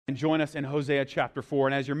and join us in Hosea chapter 4.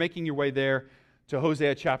 And as you're making your way there to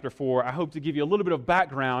Hosea chapter 4, I hope to give you a little bit of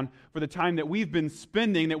background for the time that we've been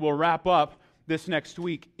spending that we'll wrap up this next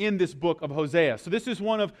week in this book of Hosea. So this is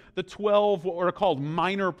one of the 12 what are called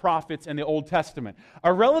minor prophets in the Old Testament.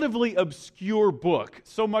 A relatively obscure book,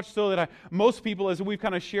 so much so that most people, as we've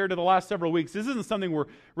kind of shared in the last several weeks, this isn't something we're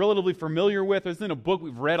relatively familiar with. This isn't a book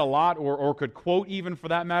we've read a lot or could quote even for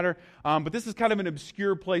that matter. But this is kind of an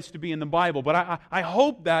obscure place to be in the Bible. But I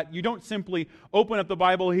hope that you don't simply open up the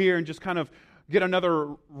Bible here and just kind of get another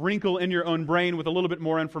wrinkle in your own brain with a little bit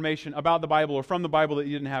more information about the Bible or from the Bible that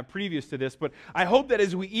you didn't have previous to this. But I hope that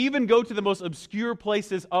as we even go to the most obscure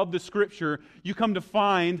places of the Scripture, you come to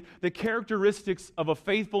find the characteristics of a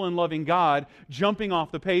faithful and loving God jumping off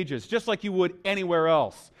the pages, just like you would anywhere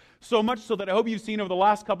else. So much so that I hope you've seen over the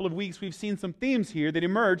last couple of weeks, we've seen some themes here that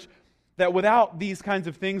emerge that without these kinds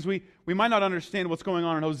of things, we might not understand what's going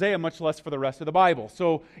on in Hosea, much less for the rest of the Bible.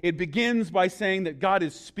 So it begins by saying that God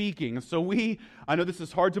is speaking. And so I know this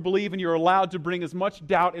is hard to believe, and you're allowed to bring as much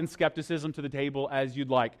doubt and skepticism to the table as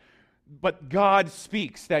you'd like. But God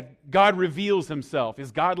speaks, that God reveals Himself.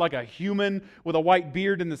 Is God like a human with a white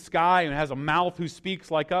beard in the sky and has a mouth who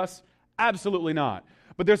speaks like us? Absolutely not.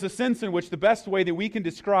 But there's a sense in which the best way that we can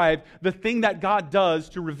describe the thing that God does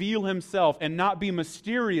to reveal Himself and not be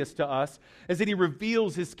mysterious to us is that He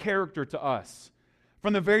reveals His character to us.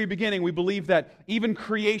 From the very beginning, we believe that even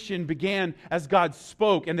creation began as God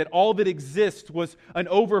spoke, and that all that exists was an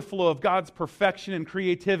overflow of God's perfection and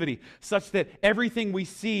creativity, such that everything we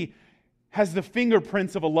see has the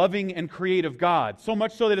fingerprints of a loving and creative God. So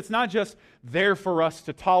much so that it's not just there for us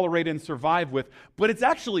to tolerate and survive with, but it's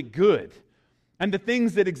actually good. And the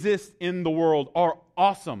things that exist in the world are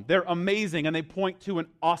awesome. They're amazing, and they point to an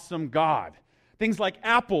awesome God. Things like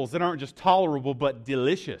apples that aren't just tolerable, but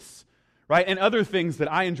delicious, right? And other things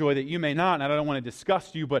that I enjoy that you may not, and I don't want to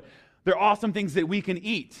disgust you, but they're awesome things that we can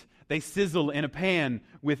eat. They sizzle in a pan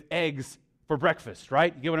with eggs for breakfast,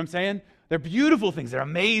 right? You get what I'm saying? They're beautiful things. They're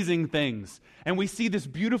amazing things. And we see this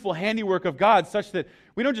beautiful handiwork of God such that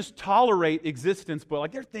we don't just tolerate existence, but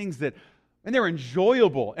like they're things that and they're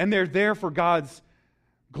enjoyable, and they're there for God's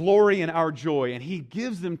glory and our joy, and He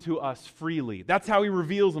gives them to us freely. That's how He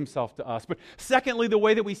reveals Himself to us. But secondly, the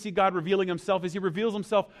way that we see God revealing Himself is He reveals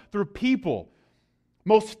Himself through people.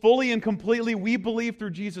 Most fully and completely, we believe through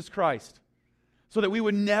Jesus Christ, so that we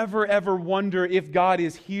would never, ever wonder if God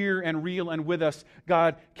is here and real and with us.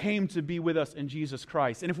 God came to be with us in Jesus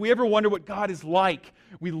Christ. And if we ever wonder what God is like,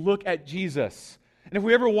 we look at Jesus. And if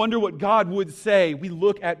we ever wonder what God would say, we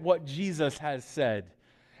look at what Jesus has said.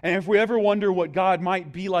 And if we ever wonder what God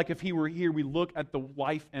might be like if He were here, we look at the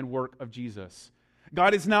life and work of Jesus.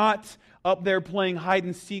 God is not up there playing hide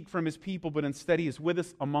and seek from His people, but instead He is with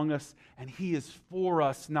us, among us, and He is for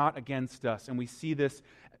us, not against us. And we see this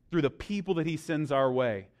through the people that He sends our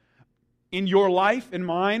way. In your life and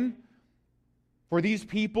mine, for these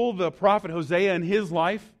people, the prophet Hosea in his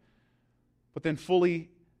life, but then fully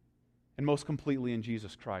and most completely in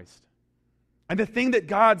Jesus Christ. And the thing that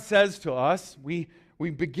God says to us, we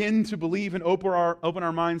begin to believe and open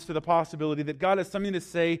our minds to the possibility that God has something to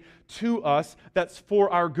say to us that's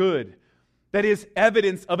for our good. That is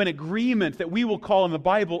evidence of an agreement that we will call in the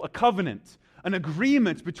Bible a covenant, an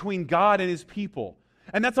agreement between God and His people.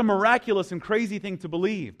 And that's a miraculous and crazy thing to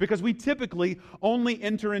believe, because we typically only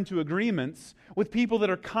enter into agreements with people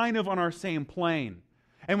that are kind of on our same plane.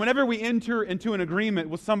 And whenever we enter into an agreement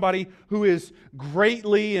with somebody who is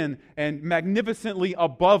greatly and magnificently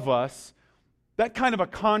above us, that kind of a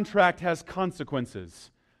contract has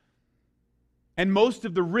consequences. And most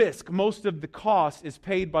of the risk, most of the cost is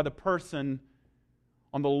paid by the person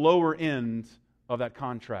on the lower end of that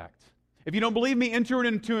contract. If you don't believe me, enter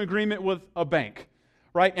into an agreement with a bank,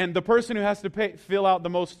 right? And the person who has to fill out the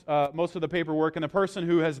most of the paperwork, and the person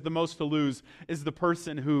who has the most to lose is the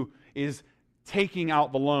person who is taking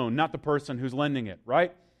out the loan, not the person who's lending it,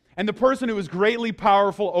 right? And the person who is greatly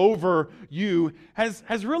powerful over you has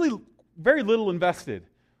really very little invested.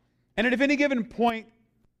 And at any given point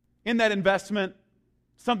in that investment,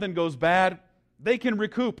 something goes bad, they can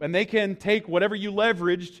recoup and they can take whatever you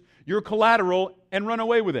leveraged, your collateral, and run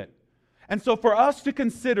away with it. And so for us to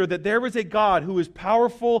consider that there is a God who is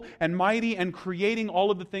powerful and mighty and creating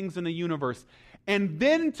all of the things in the universe, and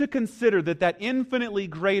then to consider that that infinitely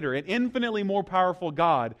greater and infinitely more powerful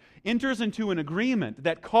God enters into an agreement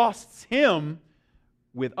that costs Him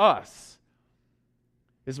with us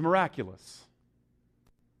is miraculous.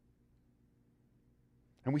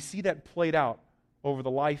 And we see that played out over the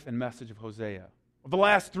life and message of Hosea. The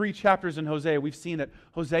last 3 chapters in Hosea, we've seen that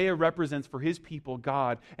Hosea represents for his people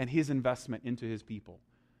God and His investment into His people.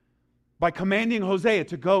 by commanding Hosea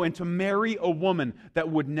to go and to marry a woman that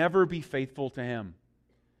would never be faithful to him.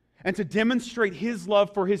 And to demonstrate his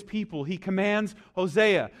love for his people, he commands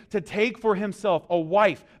Hosea to take for himself a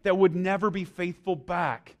wife that would never be faithful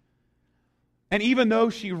back. And even though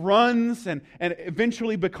she runs and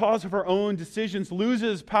eventually, because of her own decisions,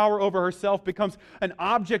 loses power over herself, becomes an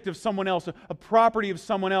object of someone else, a property of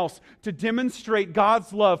someone else, to demonstrate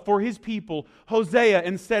God's love for his people, Hosea,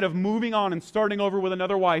 instead of moving on and starting over with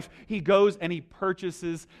another wife, he goes and he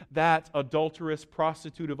purchases that adulterous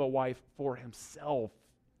prostitute of a wife for himself.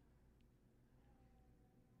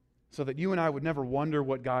 So that you and I would never wonder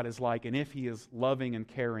what God is like and if he is loving and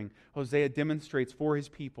caring, Hosea demonstrates for his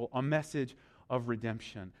people a message of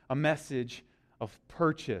redemption, a message of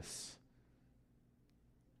purchase.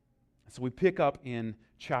 So we pick up in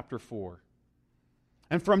chapter 4.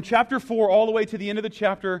 And from chapter 4 all the way to the end of the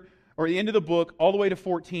chapter, or the end of the book, all the way to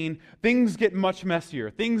 14, things get much messier.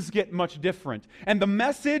 Things get much different. And the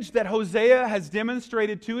message that Hosea has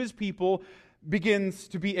demonstrated to his people begins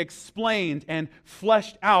to be explained and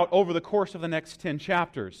fleshed out over the course of the next 10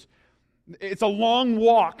 chapters. It's a long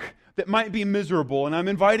walk that might be miserable, and I'm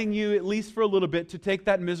inviting you, at least for a little bit, to take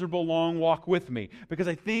that miserable long walk with me, because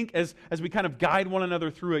I think as we kind of guide one another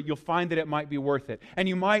through it, you'll find that it might be worth it. And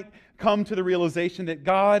you might come to the realization that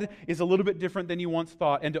God is a little bit different than you once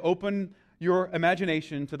thought, and to open your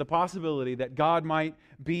imagination to the possibility that God might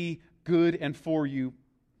be good and for you,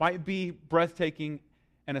 might be breathtaking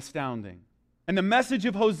and astounding. And the message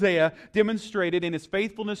of Hosea, demonstrated in his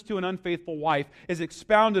faithfulness to an unfaithful wife, is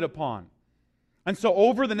expounded upon. And so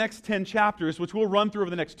over the next 10 chapters, which we'll run through over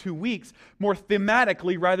the next 2 weeks, more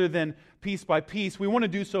thematically rather than piece by piece, we want to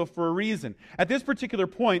do so for a reason. At this particular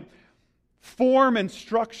point, form and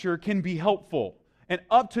structure can be helpful. And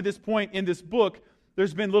up to this point in this book,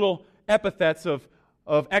 there's been little epithets of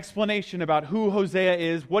explanation about who Hosea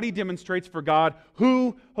is, what he demonstrates for God,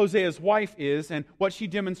 who Hosea's wife is, and what she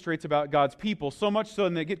demonstrates about God's people. So much so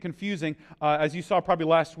that they get confusing. As you saw probably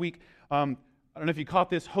last week, I don't know if you caught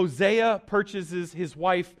this, Hosea purchases his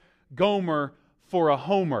wife Gomer for a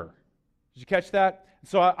homer. Did you catch that?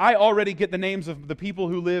 So I already get the names of the people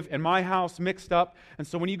who live in my house mixed up, and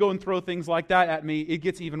so when you go and throw things like that at me, it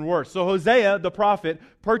gets even worse. So Hosea, the prophet,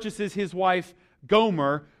 purchases his wife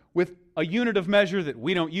Gomer with a unit of measure that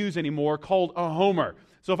we don't use anymore called a homer.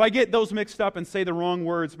 So if I get those mixed up and say the wrong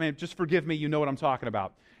words, man, just forgive me, you know what I'm talking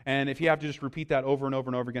about. And if you have to just repeat that over and over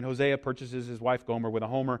and over again, Hosea purchases his wife Gomer with a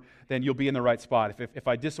homer, then you'll be in the right spot. If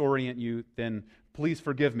I disorient you, then please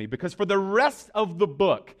forgive me. Because for the rest of the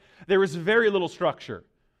book, there is very little structure.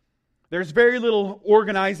 There's very little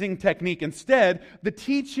organizing technique. Instead, the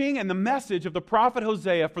teaching and the message of the prophet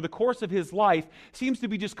Hosea for the course of his life seems to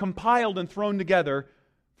be just compiled and thrown together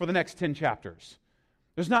for the next 10 chapters.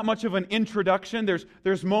 There's not much of an introduction.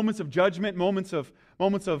 There's moments of judgment, moments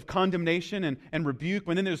of condemnation and rebuke,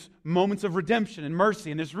 but then there's moments of redemption and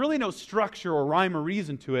mercy, and there's really no structure or rhyme or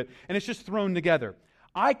reason to it, and it's just thrown together.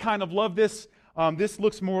 I kind of love this. This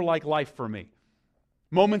looks more like life for me.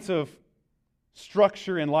 Moments of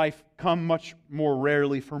structure in life come much more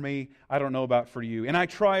rarely for me. I don't know about for you. And I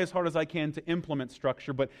try as hard as I can to implement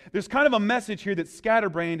structure, but there's kind of a message here that's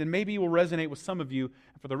scatterbrained and maybe will resonate with some of you.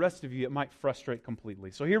 And for the rest of you, it might frustrate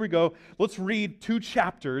completely. So here we go. Let's read 2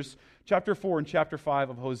 chapters, chapter 4 and chapter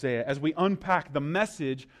 5 of Hosea, as we unpack the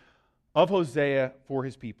message of Hosea for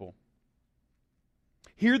his people.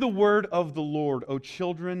 Hear the word of the Lord, O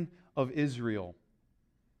children of Israel.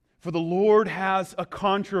 For the Lord has a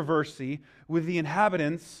controversy with the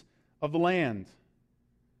inhabitants of the land.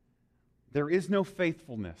 There is no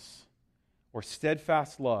faithfulness or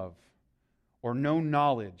steadfast love or no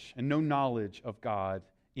knowledge of God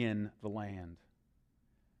in the land.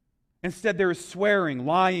 Instead, there is swearing,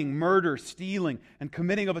 lying, murder, stealing, and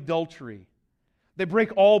committing of adultery. They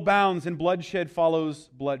break all bounds, and bloodshed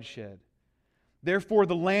follows bloodshed. Therefore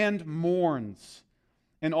the land mourns,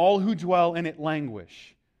 and all who dwell in it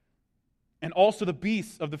languish. And also the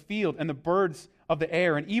beasts of the field and the birds of the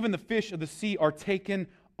air and even the fish of the sea are taken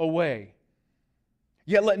away.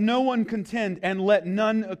 Yet let no one contend and let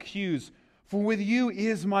none accuse, for with you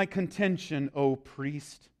is my contention, O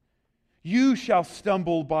priest. You shall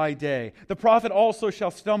stumble by day. The prophet also shall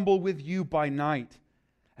stumble with you by night,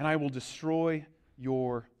 and I will destroy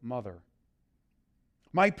your mother.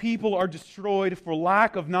 My people are destroyed for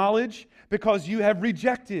lack of knowledge, because you have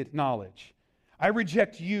rejected knowledge. I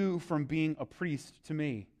reject you from being a priest to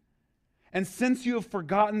me. And since you have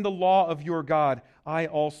forgotten the law of your God, I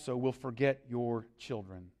also will forget your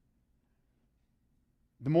children.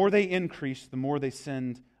 The more they increase, the more they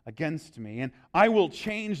sinned against me, and I will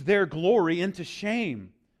change their glory into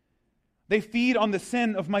shame. They feed on the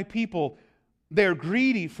sin of my people. They are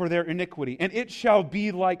greedy for their iniquity, and it shall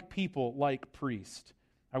be like people, like priests.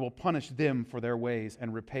 I will punish them for their ways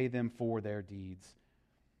and repay them for their deeds.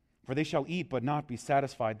 For they shall eat but not be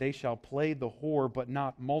satisfied. They shall play the whore but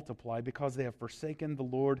not multiply, because they have forsaken the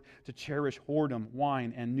Lord to cherish whoredom,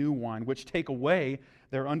 wine, and new wine, which take away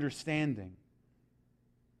their understanding.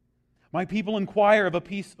 My people inquire of a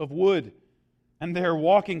piece of wood, and their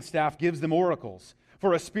walking staff gives them oracles.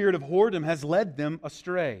 For a spirit of whoredom has led them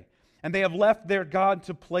astray. And they have left their God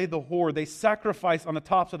to play the whore. They sacrifice on the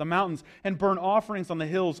tops of the mountains and burn offerings on the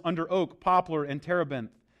hills under oak, poplar, and terebinth,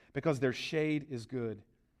 because their shade is good.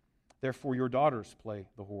 Therefore your daughters play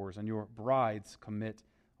the whores, and your brides commit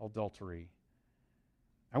adultery.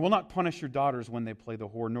 I will not punish your daughters when they play the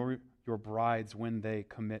whore, nor your brides when they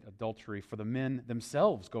commit adultery, for the men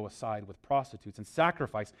themselves go aside with prostitutes and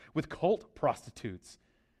sacrifice with cult prostitutes.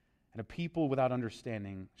 And a people without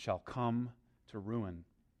understanding shall come to ruin.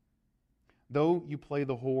 Though you play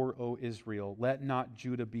the whore, O Israel, let not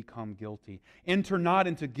Judah become guilty. Enter not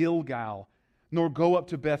into Gilgal, nor go up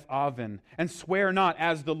to Beth-aven, and swear not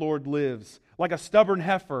as the Lord lives. Like a stubborn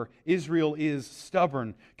heifer, Israel is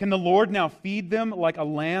stubborn. Can the Lord now feed them like a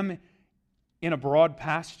lamb in a broad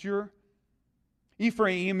pasture?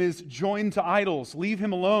 Ephraim is joined to idols. Leave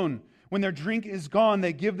him alone. When their drink is gone,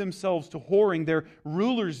 they give themselves to whoring. Their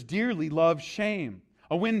rulers dearly love shame.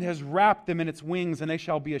 A wind has wrapped them in its wings, and they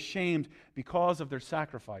shall be ashamed because of their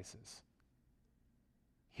sacrifices.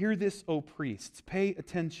 Hear this, O priests. Pay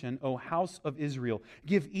attention, O house of Israel.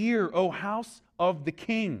 Give ear, O house of the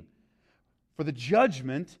king. For the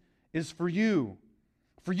judgment is for you.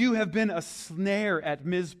 For you have been a snare at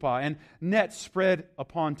Mizpah, and net spread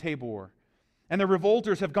upon Tabor. And the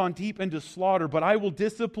revolters have gone deep into slaughter, but I will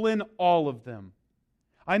discipline all of them.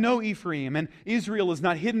 I know Ephraim, and Israel is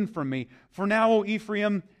not hidden from me. For now, O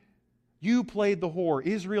Ephraim, you played the whore.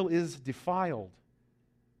 Israel is defiled.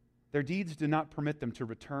 Their deeds do not permit them to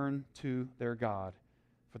return to their God,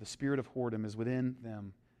 for the spirit of whoredom is within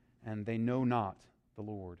them, and they know not the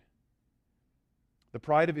Lord. The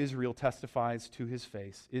pride of Israel testifies to his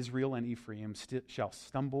face. Israel and Ephraim shall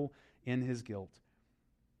stumble in his guilt.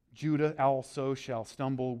 Judah also shall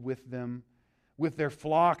stumble with them. With their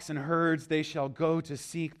flocks and herds they shall go to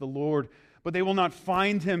seek the Lord, but they will not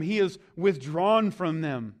find him. He is withdrawn from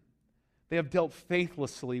them. They have dealt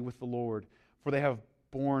faithlessly with the Lord, for they have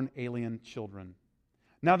borne alien children.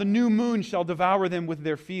 Now the new moon shall devour them with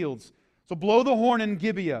their fields. So blow the horn in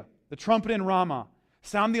Gibeah, the trumpet in Ramah.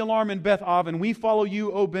 Sound the alarm in Beth-aven. We follow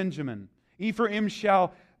you, O Benjamin. Ephraim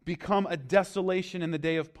shall become a desolation in the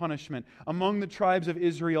day of punishment. Among the tribes of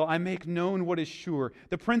Israel I make known what is sure.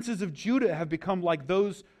 The princes of Judah have become like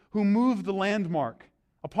those who move the landmark.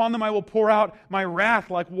 Upon them I will pour out my wrath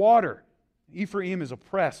like water. Ephraim is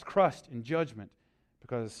oppressed, crushed in judgment,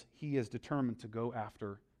 because he is determined to go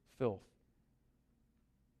after filth.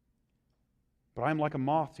 But I am like a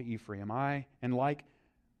moth to Ephraim, and like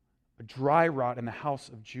a dry rot in the house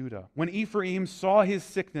of Judah. When Ephraim saw his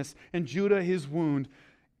sickness and Judah his wound,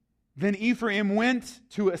 then Ephraim went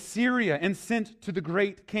to Assyria and sent to the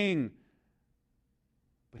great king.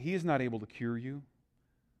 But he is not able to cure you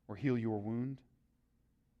or heal your wound.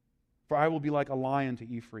 For I will be like a lion to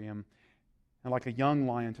Ephraim, and like a young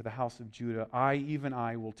lion to the house of Judah. Even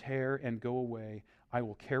I, will tear and go away. I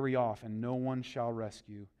will carry off, and no one shall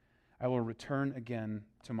rescue. I will return again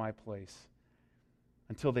to my place,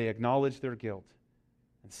 until they acknowledge their guilt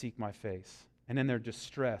and seek my face, and in their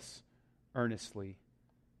distress earnestly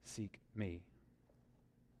seek me.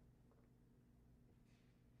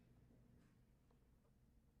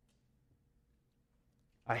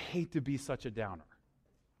 I hate to be such a downer.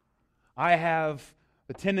 I have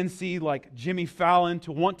the tendency, like Jimmy Fallon,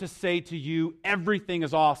 to want to say to you, everything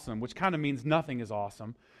is awesome, which kind of means nothing is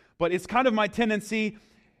awesome. But it's kind of my tendency,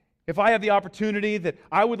 if I have the opportunity, that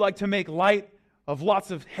I would like to make light of lots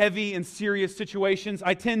of heavy and serious situations.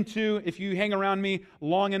 I tend to, if you hang around me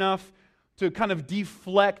long enough, to kind of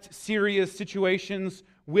deflect serious situations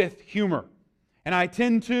with humor. And I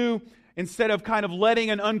tend to, instead of kind of letting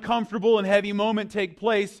an uncomfortable and heavy moment take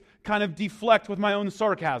place, kind of deflect with my own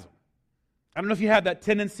sarcasm. I don't know if you have that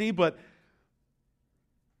tendency, but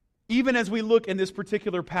even as we look in this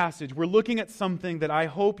particular passage, we're looking at something that I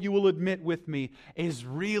hope you will admit with me is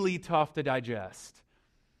really tough to digest.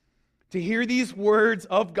 To hear these words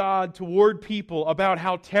of God toward people about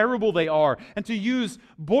how terrible they are, and to use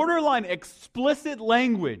borderline explicit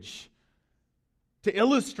language to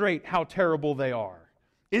illustrate how terrible they are,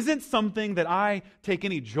 isn't something that I take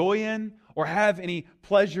any joy in or have any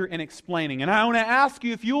pleasure in explaining. And I want to ask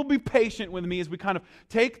you if you will be patient with me as we kind of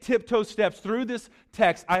take tiptoe steps through this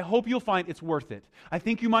text. I hope you'll find it's worth it. I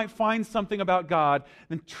think you might find something about God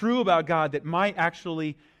and true about God that might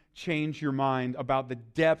actually change your mind about the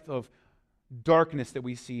depth of darkness that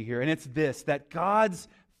we see here. And it's this, that God's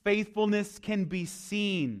faithfulness can be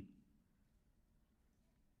seen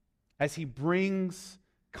as He brings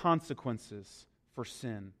consequences for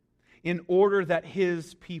sin in order that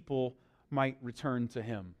His people might return to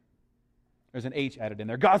Him. There's an H added in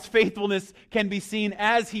there. God's faithfulness can be seen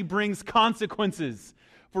as He brings consequences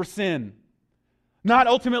for sin. Not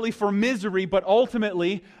ultimately for misery, but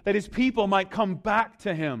ultimately that His people might come back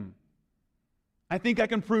to Him. I think I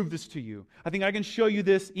can prove this to you. I think I can show you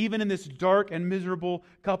this even in this dark and miserable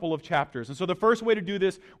couple of chapters. And so the first way to do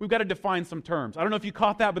this, we've got to define some terms. I don't know if you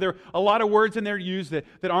caught that, but there are a lot of words in there used that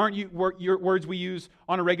aren't words we use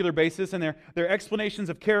on a regular basis. And they're explanations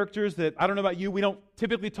of characters that, I don't know about you, we don't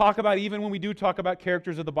typically talk about. Even when we do talk about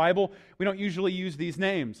characters of the Bible, we don't usually use these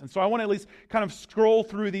names. And so I want to at least kind of scroll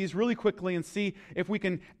through these really quickly and see if we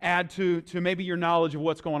can add to maybe your knowledge of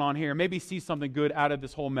what's going on here. Maybe see something good out of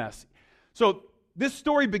this whole mess. So this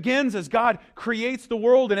story begins as God creates the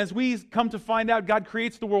world, and as we come to find out, God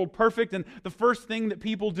creates the world perfect, and the first thing that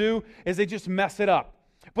people do is they just mess it up.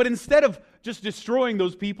 But instead of just destroying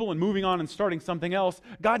those people and moving on and starting something else,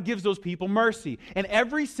 God gives those people mercy. And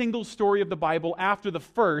every single story of the Bible after the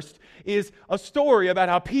first is a story about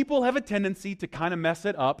how people have a tendency to kind of mess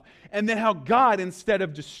it up, and then how God, instead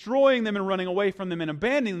of destroying them and running away from them and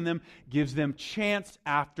abandoning them, gives them chance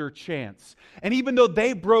after chance. And even though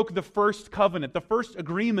they broke the first covenant, the first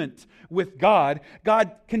agreement with God,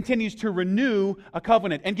 God continues to renew a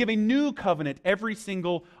covenant and give a new covenant every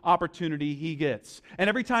single opportunity He gets. And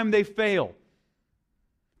every time they fail,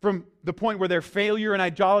 from the point where their failure in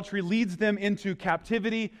idolatry leads them into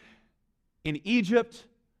captivity in Egypt,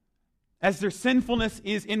 as their sinfulness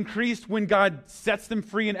is increased when God sets them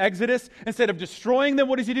free in Exodus, instead of destroying them,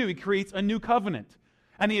 what does He do? He creates a new covenant.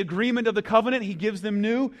 And the agreement of the covenant, He gives them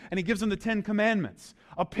new, and He gives them the 10 Commandments.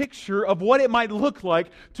 A picture of what it might look like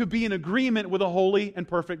to be in agreement with a holy and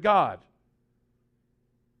perfect God.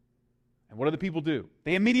 And what do the people do?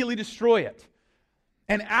 They immediately destroy it.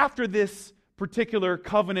 And after this particular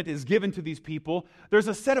covenant is given to these people, there's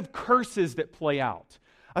a set of curses that play out.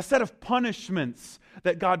 A set of punishments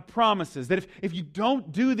that God promises. That if you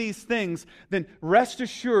don't do these things, then rest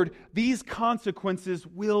assured these consequences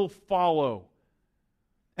will follow.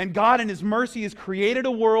 And God in His mercy has created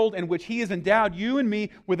a world in which He has endowed you and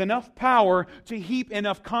me with enough power to heap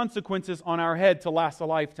enough consequences on our head to last a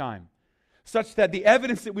lifetime. Such that the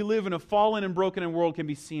evidence that we live in a fallen and broken world can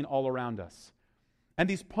be seen all around us. And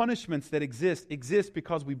these punishments that exist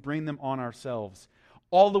because we bring them on ourselves,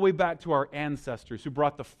 all the way back to our ancestors who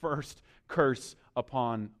brought the first curse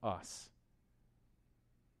upon us.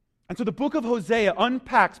 And so the book of Hosea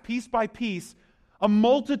unpacks piece by piece a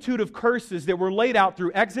multitude of curses that were laid out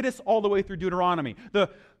through Exodus all the way through Deuteronomy. The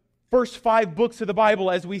first 5 books of the Bible,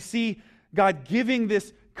 as we see God giving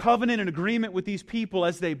this covenant and agreement with these people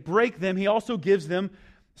as they break them, He also gives them,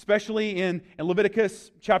 especially in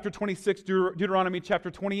Leviticus chapter 26, Deuteronomy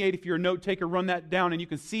chapter 28. If you're a note taker, run that down and you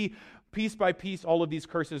can see piece by piece all of these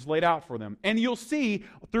curses laid out for them. And you'll see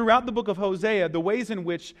throughout the book of Hosea the ways in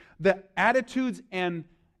which the attitudes and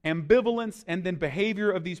ambivalence and then behavior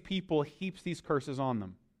of these people heaps these curses on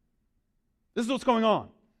them. This is what's going on.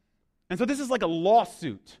 And so this is like a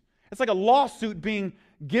lawsuit. It's like a lawsuit being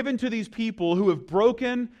given to these people who have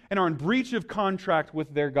broken and are in breach of contract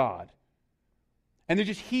with their God. And it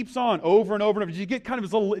just heaps on over and over and over.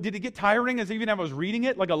 Did it get tiring as even as I was reading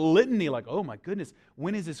it? Like a litany, like, oh my goodness,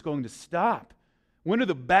 when is this going to stop? When are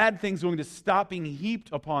the bad things going to stop being heaped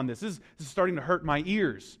upon this? This is starting to hurt my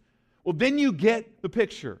ears. Well, then you get the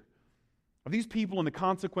picture of these people and the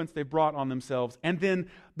consequence they brought on themselves. And then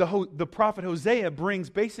the prophet Hosea brings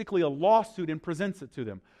basically a lawsuit and presents it to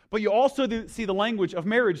them. But you also see the language of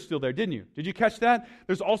marriage still there, didn't you? Did you catch that?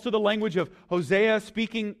 There's also the language of Hosea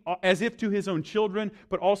speaking as if to his own children,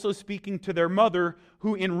 but also speaking to their mother,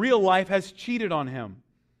 who in real life has cheated on him.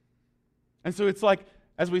 And so it's like,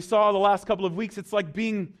 as we saw the last couple of weeks, it's like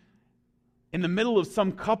being in the middle of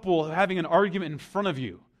some couple having an argument in front of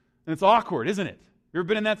you. And it's awkward, isn't it? You ever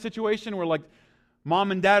been in that situation where like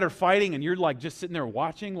mom and dad are fighting and you're like just sitting there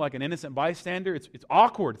watching like an innocent bystander? It's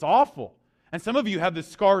awkward. It's awful. And some of you have the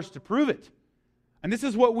scars to prove it. And this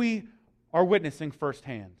is what we are witnessing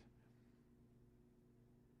firsthand.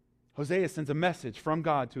 Hosea sends a message from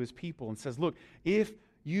God to His people and says, look, if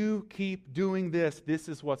you keep doing this, this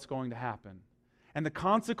is what's going to happen. And the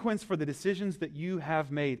consequence for the decisions that you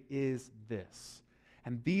have made is this.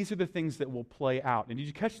 And these are the things that will play out. And did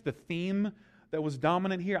you catch the theme that was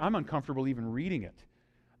dominant here? I'm uncomfortable even reading it.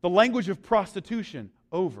 The language of prostitution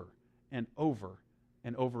over and over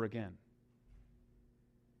and over again.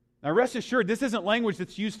 Now, rest assured, this isn't language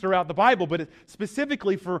that's used throughout the Bible, but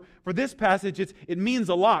specifically for this passage, it means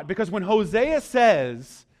a lot. Because when Hosea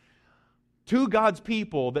says to God's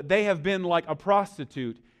people that they have been like a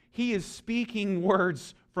prostitute, he is speaking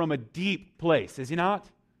words from a deep place, is he not?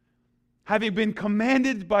 Having been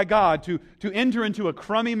commanded by God to enter into a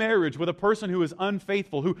crummy marriage with a person who is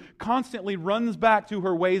unfaithful, who constantly runs back to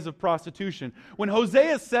her ways of prostitution. When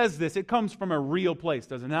Hosea says this, it comes from a real place,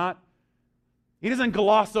 does it not? He doesn't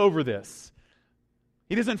gloss over this.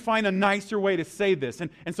 He doesn't find a nicer way to say this.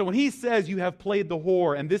 And so when he says you have played the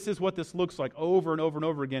whore, and this is what this looks like over and over and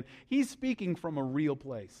over again, he's speaking from a real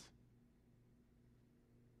place.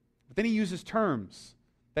 But then he uses terms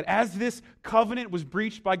that as this covenant was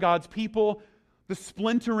breached by God's people, the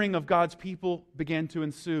splintering of God's people began to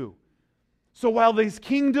ensue. So while the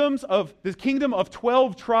kingdom of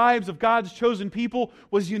 12 tribes of God's chosen people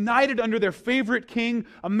was united under their favorite king,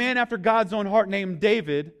 a man after God's own heart named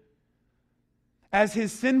David, as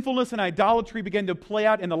his sinfulness and idolatry began to play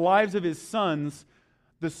out in the lives of his sons,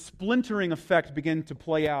 the splintering effect began to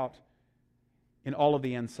play out in all of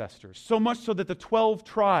the ancestors. So much so that the 12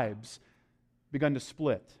 tribes begun to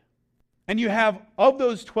split. And you have, of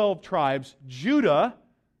those 12 tribes, Judah,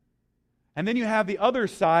 and then you have the other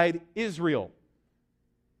side, Israel.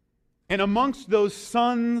 And amongst those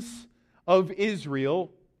sons of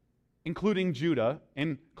Israel, including Judah,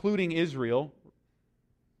 including Israel,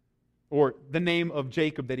 or the name of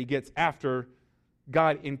Jacob that he gets after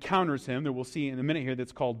God encounters him, that we'll see in a minute here,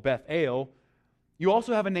 that's called Bethel. You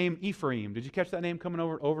also have a name, Ephraim. Did you catch that name coming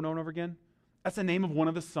over and over again? That's the name of one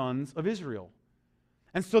of the sons of Israel.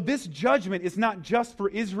 And so this judgment is not just for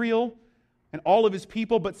Israel and all of his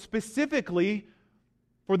people, but specifically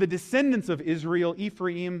for the descendants of Israel,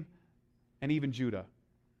 Ephraim, and even Judah.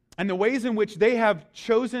 And the ways in which they have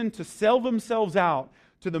chosen to sell themselves out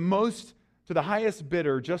to the highest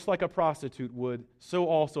bidder, just like a prostitute would, so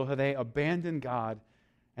also have they abandoned God,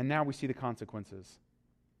 and now we see the consequences.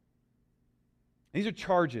 These are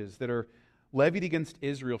charges that are levied against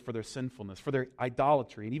Israel for their sinfulness, for their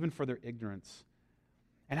idolatry, and even for their ignorance.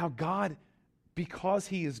 And how God, because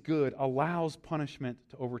He is good, allows punishment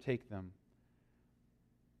to overtake them.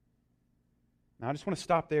 Now, I just want to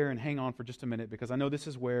stop there and hang on for just a minute, because I know this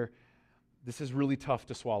is where this is really tough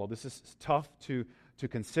to swallow. This is tough to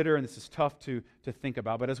consider, and this is tough to think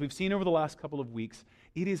about. But as we've seen over the last couple of weeks,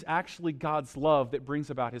 it is actually God's love that brings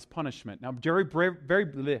about His punishment. Now, very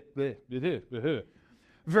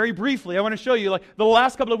briefly, I want to show you, like the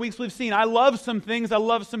last couple of weeks we've seen, I love some things, I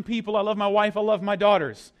love some people, I love my wife, I love my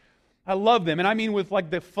daughters. I love them, and I mean with like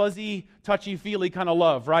the fuzzy, touchy-feely kind of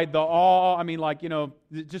love, right?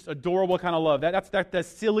 Just adorable kind of love. That's that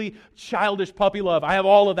silly, childish puppy love. I have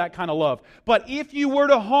all of that kind of love. But if you were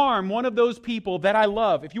to harm one of those people that I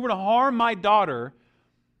love, if you were to harm my daughter,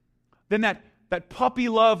 then that puppy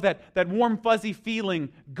love, that warm, fuzzy feeling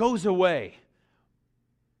goes away.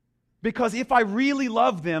 Because if I really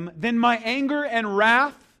love them, then my anger and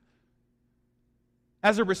wrath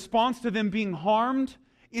as a response to them being harmed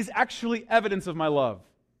is actually evidence of my love.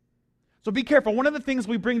 So be careful. One of the things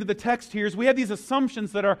we bring to the text here is we have these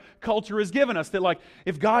assumptions that our culture has given us, that like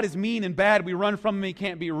if God is mean and bad, we run from Him, He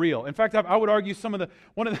can't be real. In fact, I would argue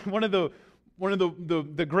one of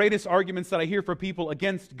the greatest arguments that I hear for people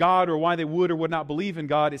against God, or why they would or would not believe in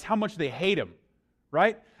God, is how much they hate Him,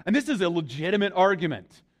 right? And this is a legitimate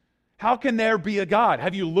argument. How can there be a God?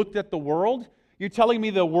 Have you looked at the world? You're telling me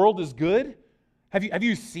the world is good? Have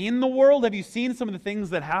you seen the world? Have you seen some of the things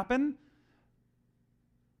that happen?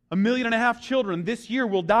 1.5 million children this year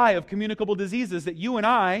will die of communicable diseases that you and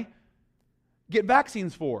I get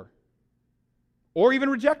vaccines for, or even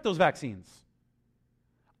reject those vaccines.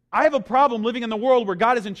 I have a problem living in the world where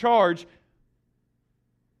God is in charge,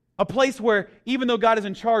 a place where even though God is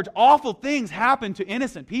in charge, awful things happen to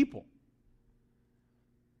innocent people.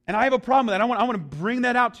 And I have a problem with that. I want to bring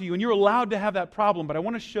that out to you, and you're allowed to have that problem, but I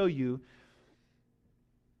want to show you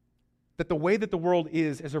that the way that the world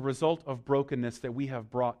is a result of brokenness that we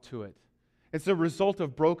have brought to it. It's a result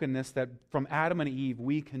of brokenness that from Adam and Eve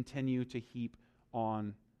we continue to heap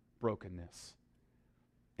on brokenness.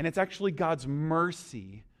 And it's actually God's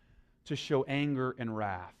mercy to show anger and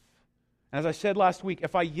wrath. And as I said last week,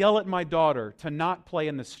 if I yell at my daughter to not play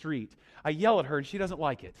in the street, I yell at her and she doesn't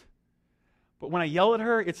like it. But when I yell at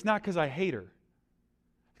her, it's not because I hate her.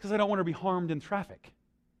 It's because I don't want her to be harmed in traffic.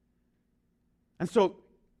 And so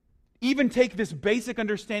even take this basic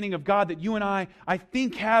understanding of God that you and I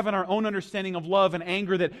think have in our own understanding of love and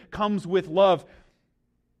anger that comes with love,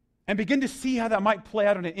 and begin to see how that might play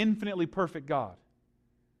out in an infinitely perfect God.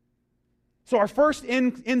 So our first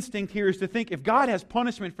instinct here is to think, if God has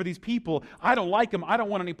punishment for these people, I don't like them, I don't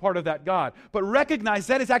want any part of that God. But recognize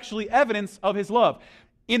that is actually evidence of His love.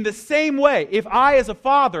 In the same way, if I as a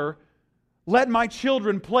father let my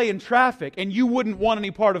children play in traffic and you wouldn't want any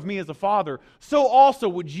part of me as a father, so also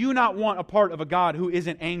would you not want a part of a God who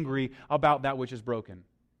isn't angry about that which is broken.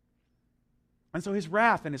 And so His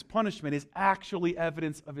wrath and His punishment is actually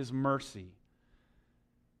evidence of His mercy.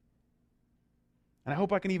 And I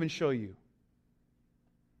hope I can even show you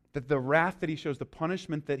that the wrath that He shows, the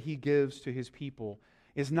punishment that He gives to His people,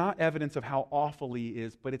 is not evidence of how awful He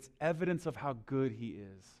is, but it's evidence of how good He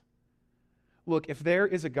is. Look, if there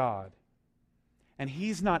is a God, and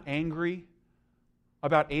He's not angry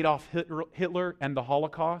about Adolf Hitler and the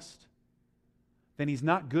Holocaust, then He's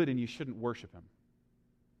not good and you shouldn't worship Him.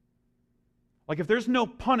 Like, if there's no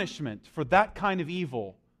punishment for that kind of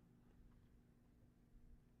evil,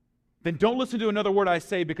 then don't listen to another word I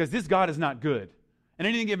say, because this God is not good. At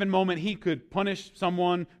any given moment, He could punish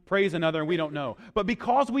someone, praise another, and we don't know. But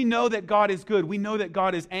because we know that God is good, we know that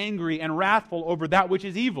God is angry and wrathful over that which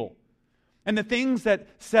is evil. And the things that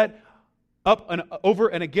set up and over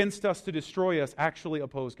and against us to destroy us actually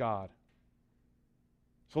oppose God.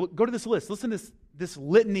 So go to this list. Listen to this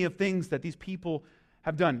litany of things that these people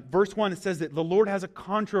have done. Verse 1, it says that the Lord has a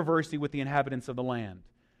controversy with the inhabitants of the land.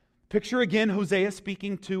 Picture again Hosea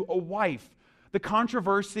speaking to a wife. The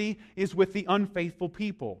controversy is with the unfaithful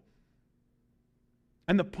people.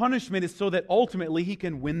 And the punishment is so that ultimately He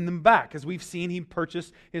can win them back. As we've seen, He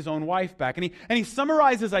purchased His own wife back. And he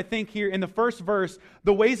summarizes, I think, here in the first verse,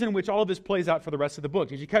 the ways in which all of this plays out for the rest of the book.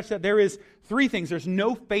 Did you catch that? There is three things. There's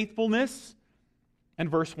no faithfulness in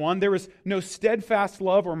verse 1. There is no steadfast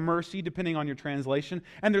love or mercy, depending on your translation.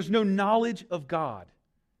 And there's no knowledge of God.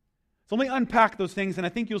 So let me unpack those things, and I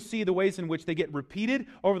think you'll see the ways in which they get repeated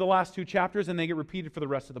over the last two chapters, and they get repeated for the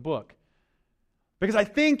rest of the book. Because I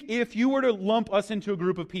think if you were to lump us into a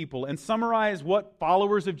group of people and summarize what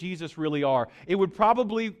followers of Jesus really are, it would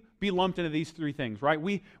probably be lumped into these three things, right?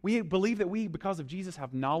 We believe that we, because of Jesus,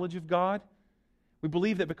 have knowledge of God. We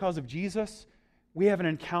believe that because of Jesus, we have an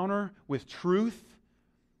encounter with truth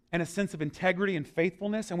and a sense of integrity and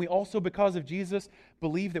faithfulness. And we also, because of Jesus,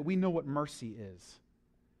 believe that we know what mercy is.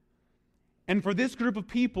 And for this group of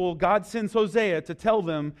people, God sends Hosea to tell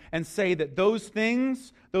them and say that those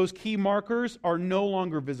things, those key markers, are no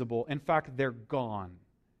longer visible. In fact, they're gone.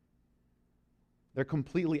 They're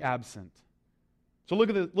completely absent. So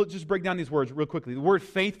let's just break down these words real quickly. The word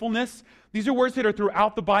faithfulness, these are words that are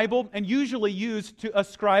throughout the Bible and usually used to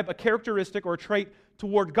ascribe a characteristic or a trait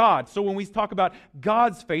toward God. So when we talk about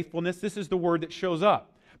God's faithfulness, this is the word that shows up.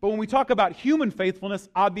 But when we talk about human faithfulness,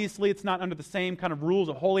 obviously it's not under the same kind of rules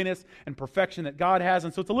of holiness and perfection that God has,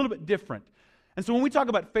 and so it's a little bit different. And so when we talk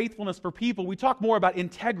about faithfulness for people, we talk more about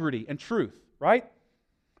integrity and truth, right?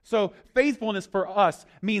 So faithfulness for us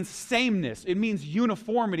means sameness. It means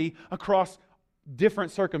uniformity across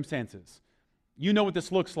different circumstances. You know what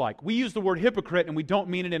this looks like. We use the word hypocrite, and we don't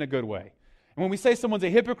mean it in a good way. And when we say someone's a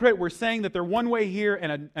hypocrite, we're saying that they're one way here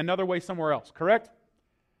and another way somewhere else, correct?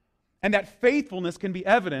 And that faithfulness can be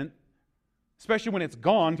evident, especially when it's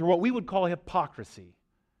gone, through what we would call hypocrisy.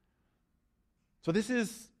 So this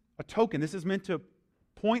is a token. This is meant to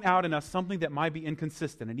point out in us something that might be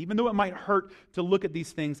inconsistent. And even though it might hurt to look at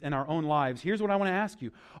these things in our own lives, here's what I want to ask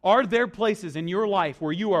you. Are there places in your life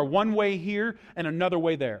where you are one way here and another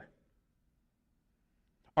way there?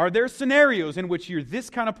 Are there scenarios in which you're this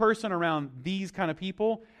kind of person around these kind of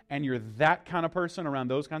people and you're that kind of person around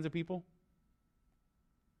those kinds of people?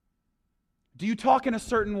 Do you talk in a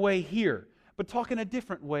certain way here, but talk in a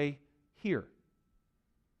different way here?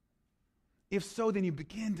 If so, then you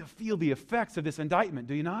begin to feel the effects of this indictment,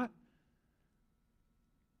 do you not?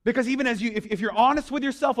 Because even as if you're honest with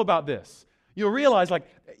yourself about this, you'll realize, like,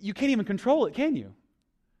 you can't even control it, can you?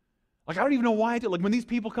 Like, I don't even know why I do. Like, when these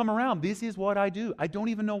people come around, this is what I do. I don't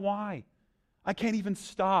even know why. I can't even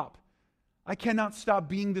stop. I cannot stop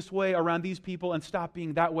being this way around these people and stop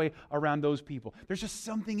being that way around those people. There's just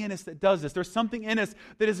something in us that does this. There's something in us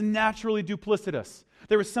that is naturally duplicitous.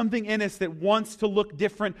 There is something in us that wants to look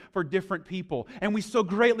different for different people. And we so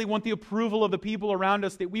greatly want the approval of the people around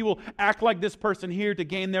us that we will act like this person here to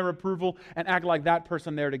gain their approval and act like that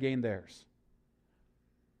person there to gain theirs.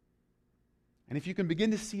 And if you can begin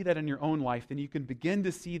to see that in your own life, then you can begin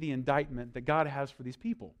to see the indictment that God has for these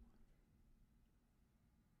people.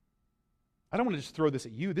 I don't want to just throw this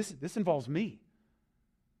at you. This involves me.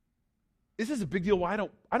 This is a big deal why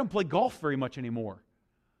I don't play golf very much anymore.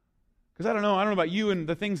 Because I don't know about you and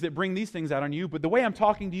the things that bring these things out on you, but the way I'm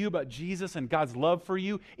talking to you about Jesus and God's love for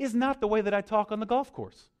you is not the way that I talk on the golf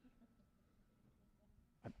course.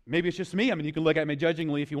 Maybe it's just me. I mean, you can look at me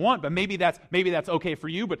judgingly if you want, but maybe that's okay for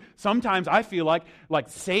you. But sometimes I feel like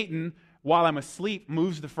Satan, while I'm asleep,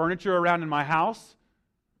 moves the furniture around in my house,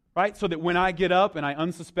 right? So that when I get up and I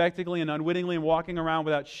unsuspectingly and unwittingly am walking around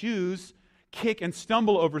without shoes, kick and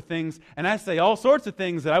stumble over things, and I say all sorts of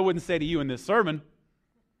things that I wouldn't say to you in this sermon.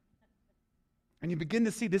 And you begin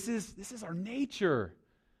to see this is our nature.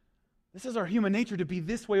 This is our human nature to be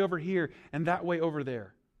this way over here and that way over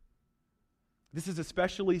there. This is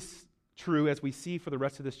especially true as we see for the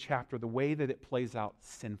rest of this chapter, the way that it plays out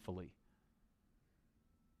sinfully.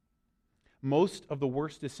 Most of the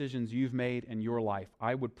worst decisions you've made in your life,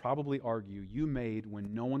 I would probably argue, you made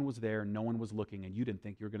when no one was there, no one was looking, and you didn't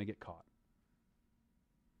think you were going to get caught.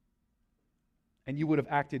 And you would have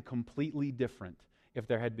acted completely different if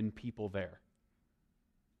there had been people there.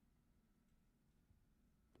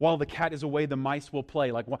 While the cat is away, the mice will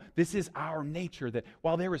play. This is our nature, that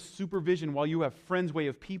while there is supervision, while you have friends, way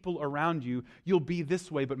of people around you, you'll be this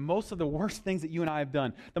way. But most of the worst things that you and I have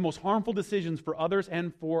done, the most harmful decisions for others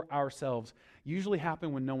and for ourselves, usually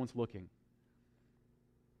happen when no one's looking.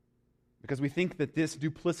 Because we think that this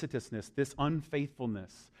duplicitousness, this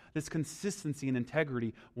unfaithfulness, this consistency and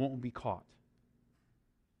integrity won't be caught.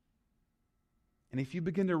 And if you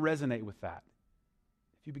begin to resonate with that,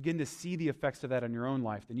 if you begin to see the effects of that in your own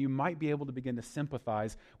life, then you might be able to begin to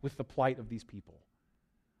sympathize with the plight of these people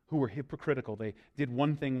who were hypocritical. They did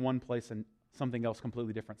one thing one place and something else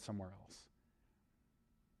completely different somewhere else.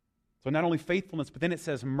 So not only faithfulness, but then it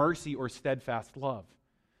says mercy or steadfast love.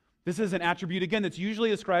 This is an attribute, again, that's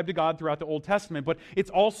usually ascribed to God throughout the Old Testament, but it's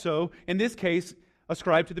also, in this case,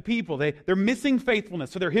 ascribed to the people. They're missing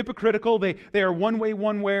faithfulness, so they're hypocritical. They are one way,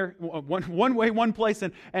 one place,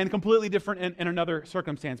 and completely different in another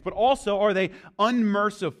circumstance. But also, are they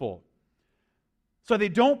unmerciful? So they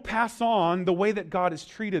don't pass on the way that God has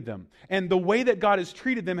treated them. And the way that God has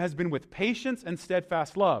treated them has been with patience and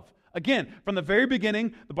steadfast love. Again, from the very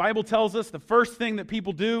beginning, the Bible tells us the first thing that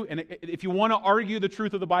people do, and if you want to argue the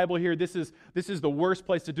truth of the Bible here, this is the worst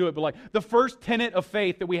place to do it, but the first tenet of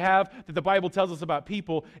faith that we have that the Bible tells us about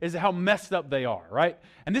people is how messed up they are, right?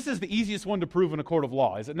 And this is the easiest one to prove in a court of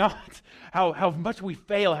law, is it not? How much we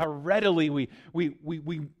fail, how readily we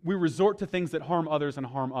resort to things that harm others and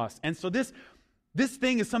harm us. And so this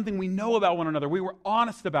thing is something we know about one another. We were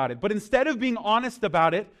honest about it. But instead of being honest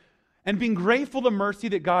about it and being grateful for the mercy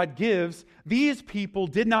that God gives, these people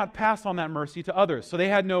did not pass on that mercy to others. So they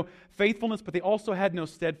had no faithfulness, but they also had no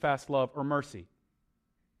steadfast love or mercy.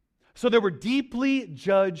 So they were deeply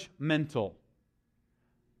judgmental.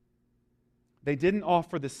 They didn't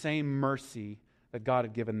offer the same mercy that God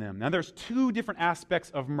had given them. Now there's two different aspects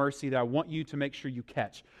of mercy that I want you to make sure you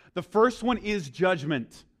catch. The first one is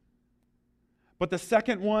judgment. But the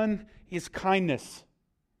second one is kindness.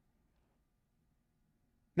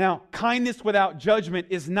 Now, kindness without judgment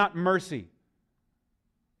is not mercy.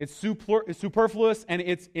 It's superfluous, and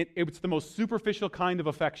it's the most superficial kind of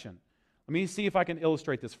affection. Let me see if I can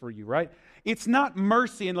illustrate this for you, right? It's not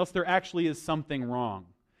mercy unless there actually is something wrong.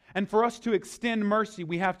 And for us to extend mercy,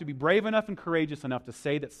 we have to be brave enough and courageous enough to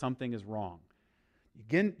say that something is wrong.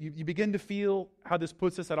 You begin to feel how this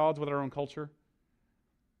puts us at odds with our own culture?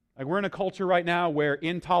 We're in a culture right now where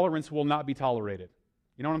intolerance will not be tolerated.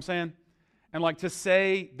 You know what I'm saying? And to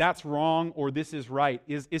say that's wrong or this is right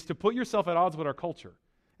is to put yourself at odds with our culture.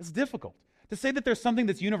 It's difficult. To say that there's something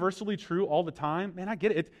that's universally true all the time, man, I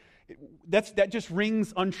get it. That just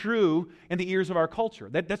rings untrue in the ears of our culture.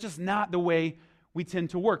 That's just not the way we tend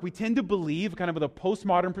to work. We tend to believe, kind of with a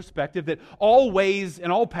postmodern perspective, that all ways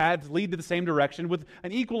and all paths lead to the same direction with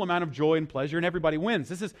an equal amount of joy and pleasure, and everybody wins.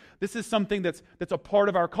 This is something that's a part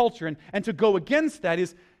of our culture, and to go against that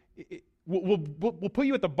we'll put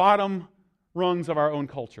you at the bottom rungs of our own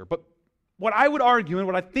culture. But what I would argue, and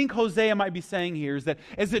what I think Hosea might be saying here, is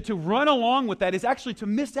that to run along with that is actually to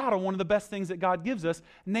miss out on one of the best things that God gives us,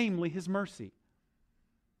 namely His mercy.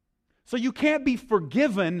 So you can't be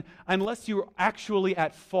forgiven unless you're actually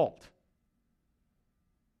at fault.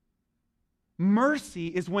 Mercy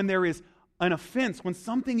is when there is an offense, when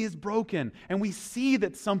something is broken, and we see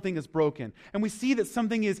that something is broken, and we see that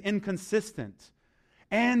something is inconsistent.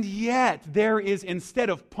 And yet, there is, instead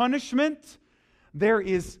of punishment, there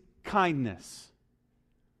is kindness.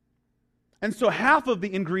 And so half of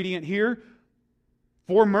the ingredient here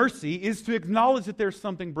for mercy is to acknowledge that there's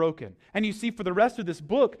something broken. And you see, for the rest of this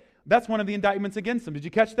book, that's one of the indictments against them. Did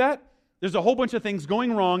you catch that? There's a whole bunch of things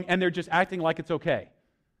going wrong, and they're just acting like it's okay.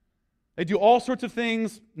 They do all sorts of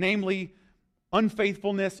things, namely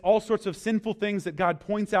unfaithfulness, all sorts of sinful things that God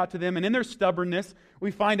points out to them. And in their stubbornness,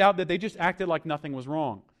 we find out that they just acted like nothing was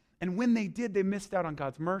wrong. And when they did, they missed out on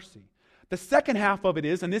God's mercy. The second half of it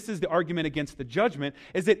is, and this is the argument against the judgment,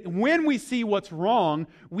 is that when we see what's wrong,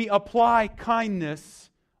 we apply kindness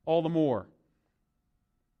all the more.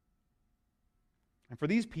 And for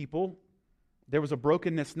these people, there was a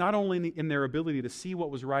brokenness not only in their ability to see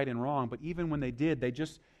what was right and wrong, but even when they did, they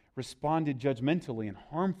just responded judgmentally and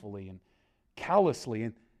harmfully and callously.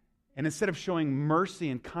 And instead of showing mercy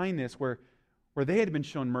and kindness where they had been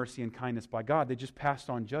shown mercy and kindness by God, they just passed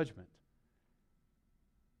on judgment.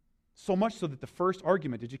 So much so that the first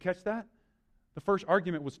argument, did you catch that? The first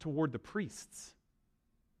argument was toward the priests.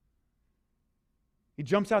 He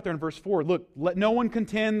jumps out there in verse 4. Look, let no one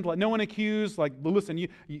contend, let no one accuse. Like, listen, he's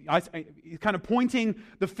kind of pointing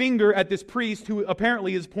the finger at this priest who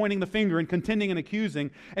apparently is pointing the finger and contending and accusing.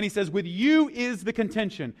 And he says, with you is the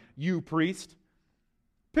contention, you priest.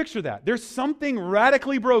 Picture that. There's something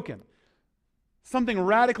radically broken. Something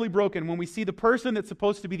radically broken when we see the person that's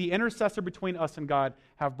supposed to be the intercessor between us and God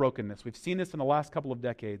have brokenness. We've seen this in the last couple of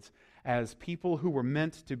decades as people who were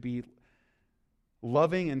meant to be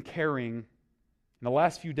loving and caring. In the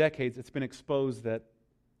last few decades, it's been exposed that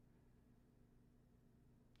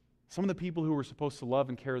some of the people who were supposed to love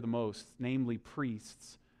and care the most, namely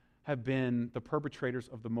priests, have been the perpetrators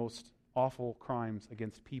of the most awful crimes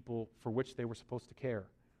against people for which they were supposed to care.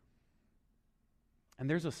 And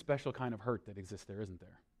there's a special kind of hurt that exists there, isn't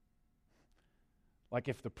there? Like,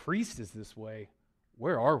 if the priest is this way,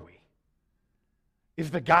 where are we?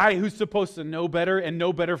 If the guy who's supposed to know better and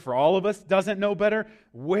know better for all of us doesn't know better,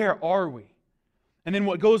 where are we? And then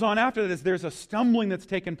what goes on after that is there's a stumbling that's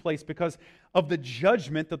taken place because of the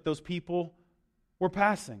judgment that those people were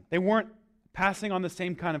passing. They weren't passing on the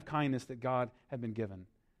same kind of kindness that God had been given.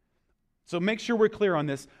 So make sure we're clear on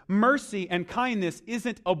this. Mercy and kindness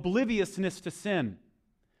isn't obliviousness to sin.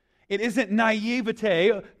 It isn't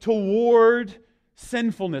naivete toward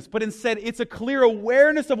sinfulness, but instead it's a clear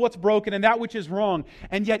awareness of what's broken and that which is wrong,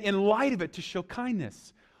 and yet in light of it to show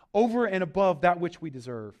kindness over and above that which we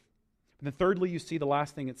deserve. And then thirdly, you see the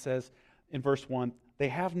last thing it says in verse 1, they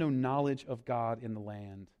have no knowledge of God in the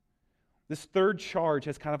land. This third charge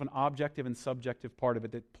has kind of an objective and subjective part of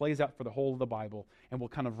it that plays out for the whole of the Bible, and we'll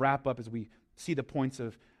kind of wrap up as we see the points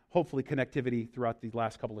of hopefully connectivity throughout the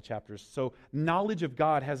last couple of chapters. So knowledge of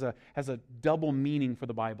God has a double meaning for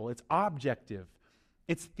the Bible. It's objective.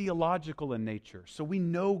 It's theological in nature. So we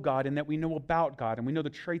know God in that we know about God and we know the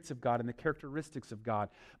traits of God and the characteristics of God.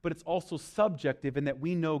 But it's also subjective in that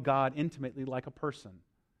we know God intimately like a person.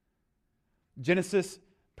 Genesis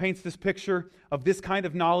paints this picture of this kind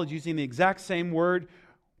of knowledge using the exact same word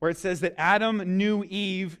where it says that Adam knew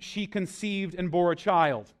Eve, she conceived and bore a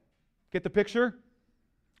child. Get the picture?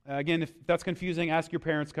 Again, if that's confusing, ask your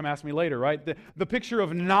parents, come ask me later, right? The picture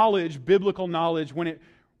of knowledge, biblical knowledge, when it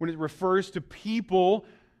refers to people,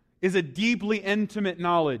 is a deeply intimate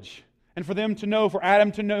knowledge. And for them to know, for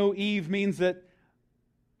Adam to know Eve means that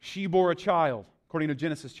she bore a child, according to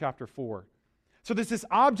Genesis chapter 4. So there's this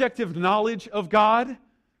objective knowledge of God,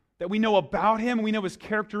 that we know about Him, we know His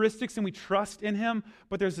characteristics, and we trust in Him.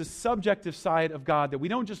 But there's this subjective side of God that we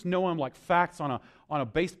don't just know Him like facts on a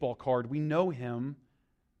baseball card. We know Him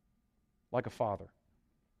like a father.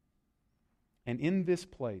 And in this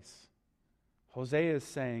place, Hosea is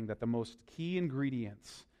saying that the most key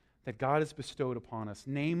ingredients that God has bestowed upon us,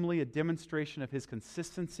 namely a demonstration of His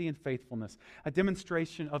consistency and faithfulness, a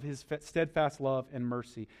demonstration of His steadfast love and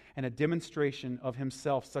mercy, and a demonstration of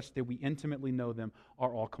Himself such that we intimately know them,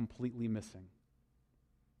 are all completely missing.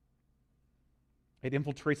 It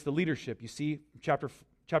infiltrates the leadership. You see, chapter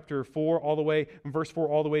 4 all the way, in verse 4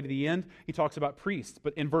 all the way to the end, he talks about priests.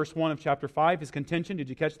 But in verse 1 of chapter 5, his contention, did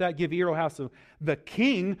you catch that? Give ear, O house of the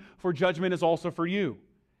king, for judgment is also for you.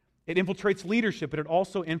 It infiltrates leadership, but it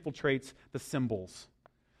also infiltrates the symbols.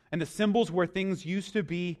 And the symbols where things used to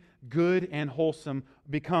be good and wholesome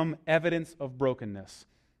become evidence of brokenness.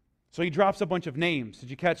 So he drops a bunch of names.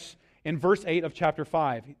 Did you catch in verse 8 of chapter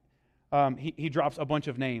 5? He drops a bunch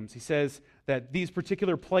of names. He says that these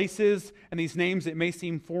particular places and these names that may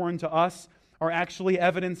seem foreign to us are actually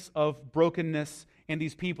evidence of brokenness in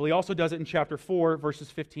these people. He also does it in chapter 4,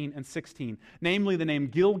 verses 15 and 16, namely the name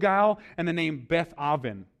Gilgal and the name Beth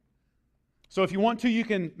Aven. So if you want to, you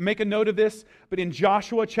can make a note of this, but in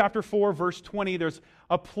Joshua chapter 4, verse 20, there's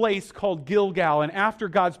a place called Gilgal, and after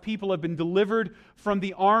God's people have been delivered from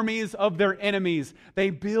the armies of their enemies, they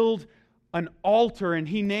build an altar, and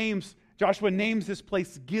he names Joshua names this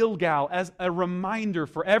place Gilgal as a reminder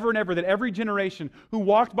forever and ever that every generation who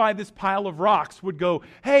walked by this pile of rocks would go,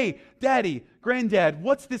 "Hey, Daddy, Granddad,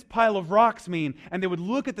 what's this pile of rocks mean?" And they would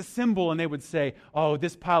look at the symbol and they would say, "Oh,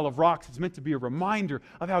 this pile of rocks is meant to be a reminder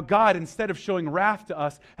of how God, instead of showing wrath to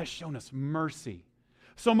us, has shown us mercy."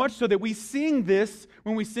 So much so that we sing this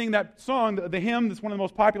when we sing that song, the hymn that's one of the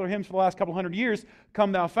most popular hymns for the last couple hundred years,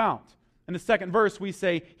 "Come Thou Fount." In the second verse, we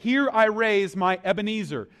say, "Here I raise my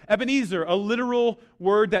Ebenezer." Ebenezer, a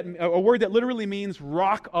word that literally means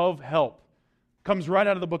rock of help, comes right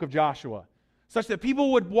out of the book of Joshua. Such that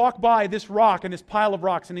people would walk by this rock and this pile of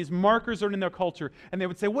rocks, and these markers are in their culture, and they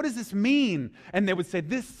would say, "What does this mean?" And they would say,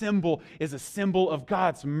 "This symbol is a symbol of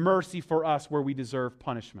God's mercy for us where we deserve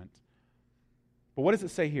punishment." But what does it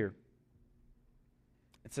say here?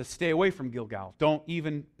 It says, "Stay away from Gilgal. Don't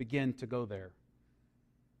even begin to go there,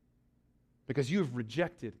 because you have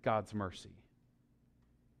rejected God's mercy."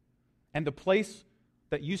 And the place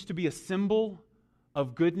that used to be a symbol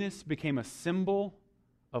of goodness became a symbol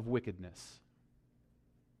of wickedness.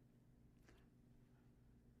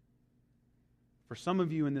 For some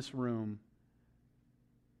of you in this room,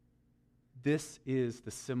 this is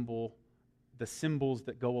the symbols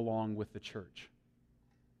that go along with the church.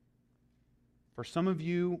 For some of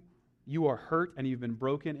you, you are hurt and you've been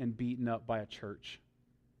broken and beaten up by a church.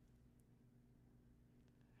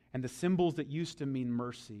 And the symbols that used to mean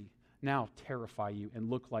mercy now terrify you and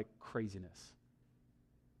look like craziness.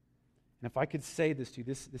 And if I could say this to you,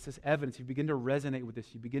 this is evidence. You begin to resonate with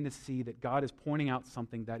this. You begin to see that God is pointing out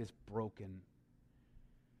something that is broken.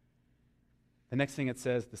 The next thing it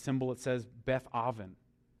says, the symbol, it says Beth Aven.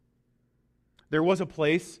 There was a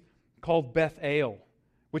place called Beth El,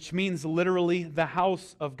 which means literally the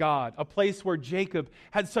house of God, a place where Jacob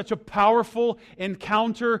had such a powerful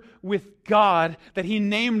encounter with God that he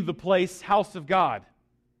named the place House of God.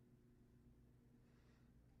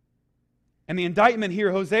 And the indictment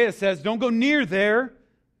here, Hosea says, don't go near there,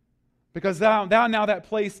 because now that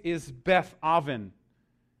place is Beth Aven,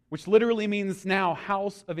 which literally means now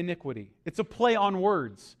house of iniquity. It's a play on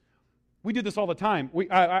words. We do this all the time.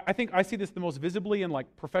 I think I see this the most visibly in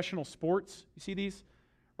like professional sports. You see these?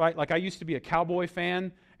 Right? Like I used to be a Cowboy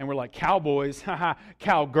fan, and we're like, "Cowboys, haha,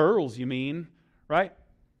 cowgirls, you mean?" Right?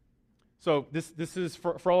 So this is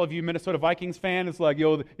for all of you Minnesota Vikings fans. It's like,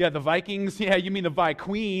 the Vikings, yeah, you mean the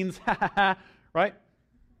Vi-Queens, right?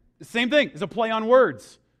 The same thing. It's a play on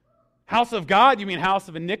words. House of God, you mean house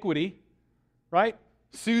of iniquity, right?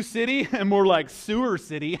 Sioux City, and more like Sewer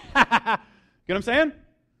City. Get what I'm saying?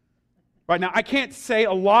 Right now, I can't say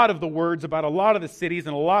a lot of the words about a lot of the cities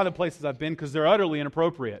and a lot of the places I've been because they're utterly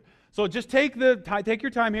inappropriate. So just take your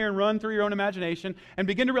time here and run through your own imagination and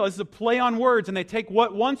begin to realize it's a play on words, and they take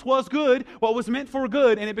what once was good, what was meant for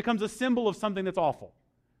good, and it becomes a symbol of something that's awful.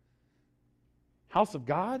 House of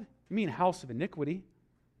God? You mean house of iniquity?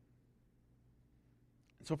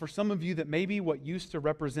 So for some of you, that maybe what used to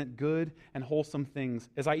represent good and wholesome things,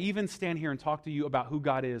 as I even stand here and talk to you about who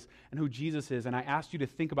God is and who Jesus is, and I asked you to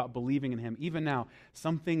think about believing in Him, even now,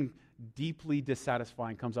 something deeply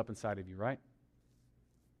dissatisfying comes up inside of you, right?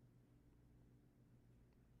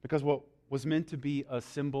 Because what was meant to be a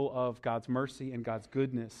symbol of God's mercy and God's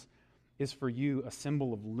goodness is for you a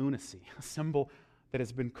symbol of lunacy, a symbol that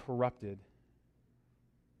has been corrupted.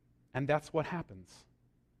 And that's what happens.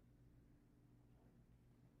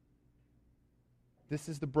 This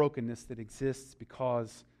is the brokenness that exists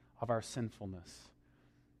because of our sinfulness.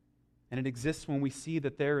 And it exists when we see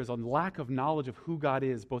that there is a lack of knowledge of who God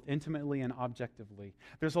is, both intimately and objectively.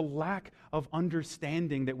 There's a lack of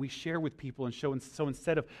understanding that we share with people, and so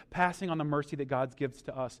instead of passing on the mercy that God gives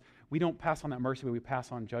to us, we don't pass on that mercy, but we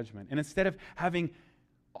pass on judgment. And instead of having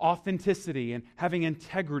authenticity and having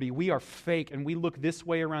integrity, we are fake, and we look this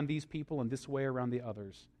way around these people and this way around the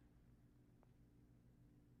others.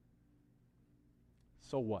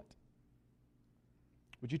 So what?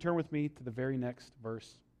 Would you turn with me to the very next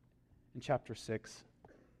verse in chapter 6? I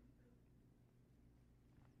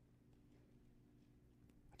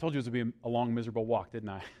told you it was going to be a long, miserable walk, didn't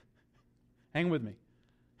I? Hang with me.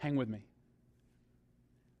 Hang with me.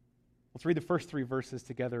 Let's read the first 3 verses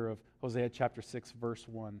together of Hosea chapter 6, verse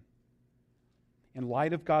 1. In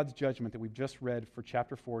light of God's judgment that we've just read for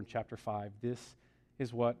chapter 4 and chapter 5, this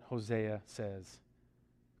is what Hosea says.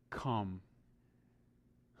 Come.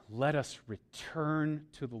 Let us return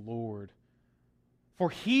to the Lord, for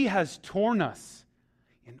He has torn us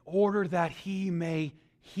in order that He may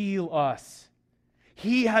heal us.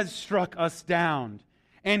 He has struck us down,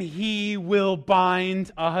 and He will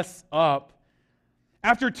bind us up.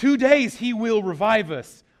 After 2 days He will revive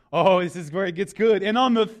us. Oh, this is where it gets good. And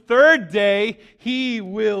on the third day, He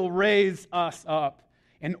will raise us up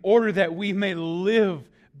in order that we may live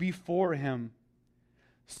before Him.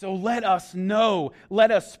 So let us know,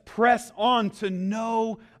 let us press on to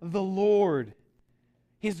know the Lord.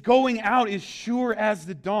 His going out is sure as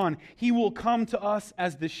the dawn. He will come to us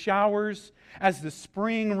as the showers, as the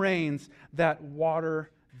spring rains that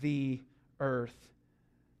water the earth.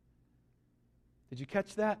 Did you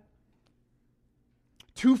catch that?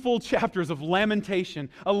 2 full chapters of lamentation,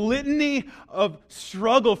 a litany of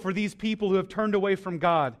struggle for these people who have turned away from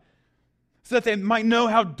God, so that they might know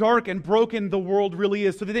how dark and broken the world really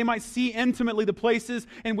is, so that they might see intimately the places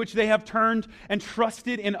in which they have turned and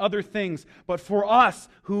trusted in other things. But for us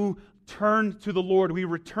who turn to the Lord, we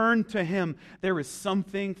return to Him, there is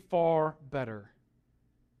something far better.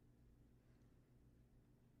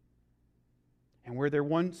 And where there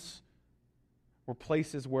once were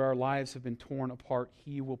places where our lives have been torn apart,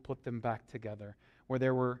 He will put them back together. Where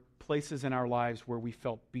there were places in our lives where we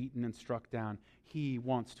felt beaten and struck down, He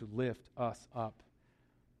wants to lift us up.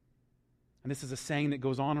 And this is a saying that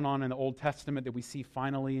goes on in the Old Testament that we see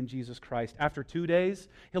finally in Jesus Christ. After 2 days,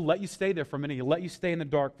 He'll let you stay there for a minute. He'll let you stay in the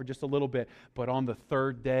dark for just a little bit. But on the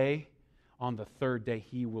third day,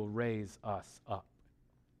 He will raise us up.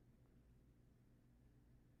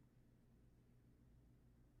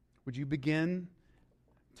 Would you begin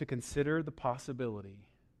to consider the possibility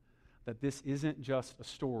that this isn't just a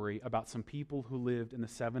story about some people who lived in the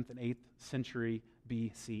 7th and 8th century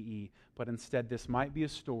BCE, but instead this might be a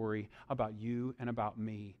story about you and about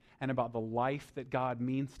me, and about the life that God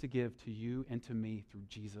means to give to you and to me through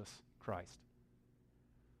Jesus Christ.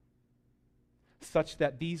 Such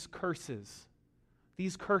that these curses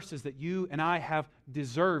that you and I have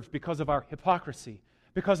deserved because of our hypocrisy,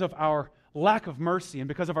 because of our lack of mercy, and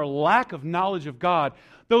because of our lack of knowledge of God,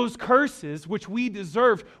 those curses which we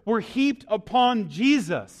deserved were heaped upon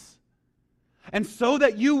Jesus. And so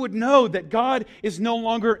that you would know that God is no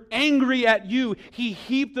longer angry at you, He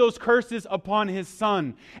heaped those curses upon His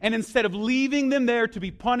Son. And instead of leaving them there to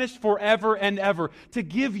be punished forever and ever, to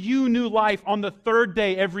give you new life on the third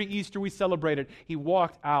day every Easter we celebrated, He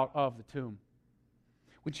walked out of the tomb.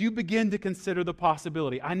 Would you begin to consider the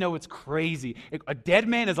possibility? I know it's crazy. A dead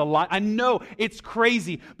man is alive. I know it's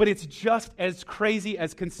crazy, but it's just as crazy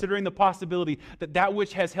as considering the possibility that that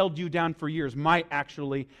which has held you down for years might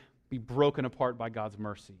actually be broken apart by God's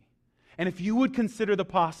mercy. And if you would consider the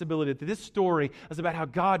possibility that this story is about how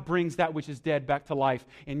God brings that which is dead back to life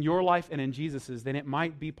in your life and in Jesus's, then it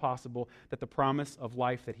might be possible that the promise of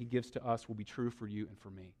life that He gives to us will be true for you and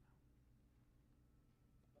for me.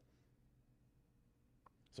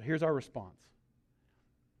 So here's our response.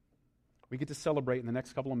 We get to celebrate in the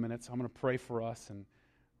next couple of minutes. I'm going to pray for us, and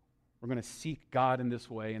we're going to seek God in this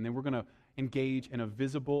way, and then we're going to engage in a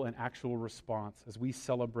visible and actual response as we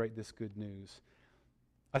celebrate this good news.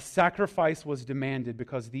 A sacrifice was demanded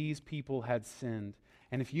because these people had sinned.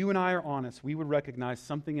 And if you and I are honest, we would recognize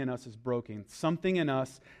something in us is broken. Something in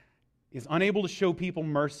us is unable to show people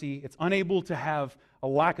mercy. It's unable to have a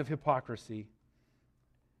lack of hypocrisy.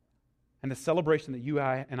 And the celebration that you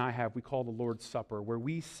and I have, we call the Lord's Supper, where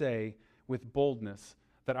we say with boldness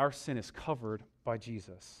that our sin is covered by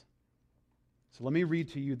Jesus. So let me read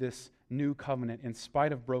to you this new covenant. In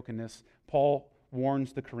spite of brokenness, Paul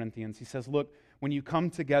warns the Corinthians. He says, look, when you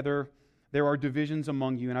come together, there are divisions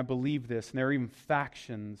among you, and I believe this, and there are even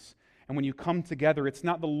factions. And when you come together, it's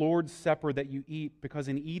not the Lord's Supper that you eat, because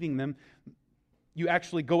in eating them, you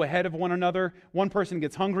actually go ahead of one another. One person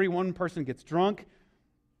gets hungry, one person gets drunk.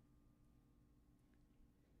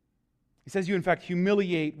 He says you, in fact,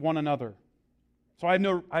 humiliate one another. So I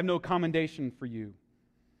have no commendation for you.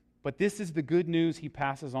 But this is the good news he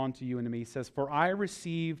passes on to you and to me. He says, for I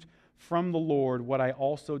received from the Lord what I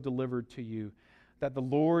also delivered to you, that the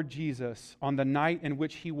Lord Jesus, on the night in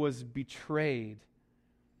which He was betrayed,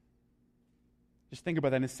 just think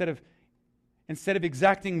about that, instead of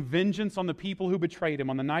exacting vengeance on the people who betrayed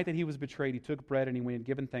Him, on the night that He was betrayed, He took bread and when He had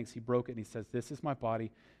given thanks, He broke it and He says, this is my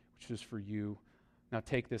body, which is for you. Now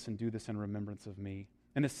take this and do this in remembrance of me.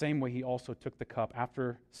 In the same way, He also took the cup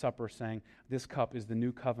after supper, saying, this cup is the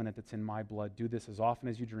new covenant that's in my blood. Do this as often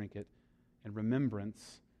as you drink it in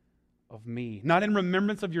remembrance of me. Not in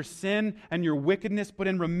remembrance of your sin and your wickedness, but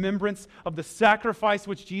in remembrance of the sacrifice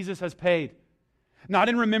which Jesus has paid. Not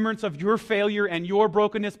in remembrance of your failure and your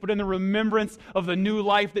brokenness, but in the remembrance of the new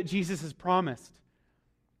life that Jesus has promised.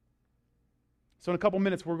 So in a couple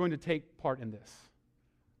minutes, we're going to take part in this.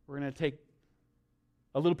 We're going to take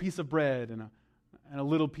a little piece of bread and a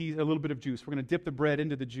little bit of juice. We're going to dip the bread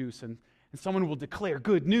into the juice, and And someone will declare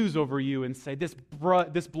good news over you and say, this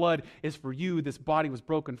blood is for you, this body was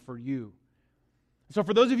broken for you. So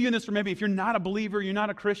for those of you in this room, maybe if you're not a believer, you're not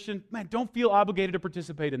a Christian, man, don't feel obligated to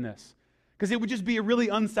participate in this. Because it would just be a really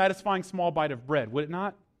unsatisfying small bite of bread, would it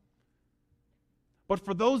not? But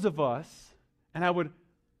for those of us, and I would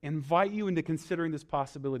invite you into considering this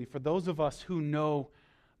possibility, for those of us who know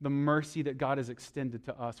the mercy that God has extended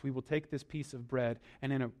to us, we will take this piece of bread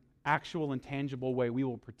and in an actual and tangible way, we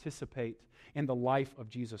will participate in the life of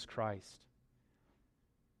Jesus Christ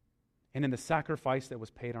and in the sacrifice that was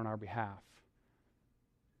paid on our behalf.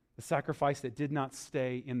 The sacrifice that did not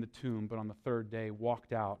stay in the tomb, but on the third day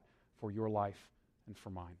walked out for your life and for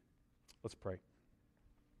mine. Let's pray.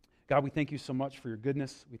 God, we thank you so much for your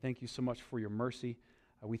goodness. We thank you so much for your mercy.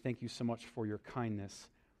 We thank you so much for your kindness.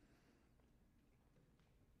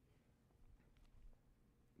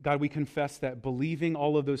 God, we confess that believing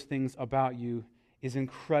all of those things about you is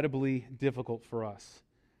incredibly difficult for us.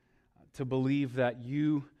 To believe that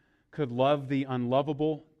you could love the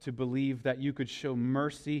unlovable, to believe that you could show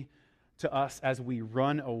mercy to us as we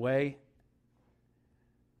run away.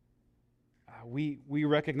 We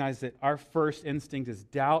recognize that our first instinct is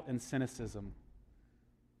doubt and cynicism.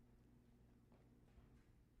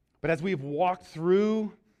 But as we've walked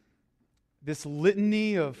through this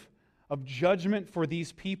litany of judgment for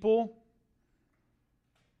these people,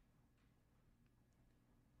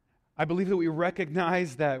 I believe that we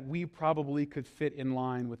recognize that we probably could fit in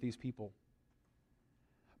line with these people.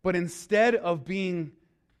 But instead of being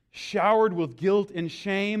showered with guilt and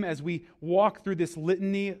shame as we walk through this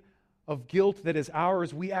litany of guilt that is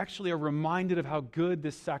ours, we actually are reminded of how good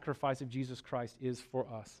this sacrifice of Jesus Christ is for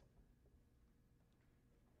us.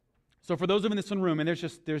 So for those of you in this room, and there's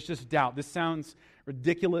just doubt. This sounds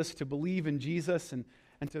ridiculous to believe in Jesus and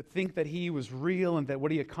to think that he was real and that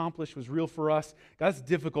what he accomplished was real for us. That's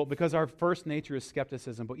difficult because our first nature is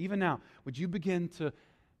skepticism. But even now, would you begin to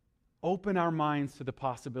open our minds to the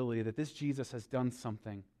possibility that this Jesus has done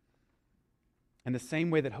something in the same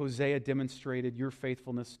way that Hosea demonstrated your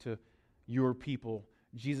faithfulness to your people,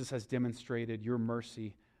 Jesus has demonstrated your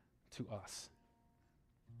mercy to us.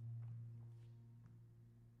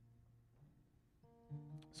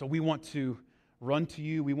 So we want to run to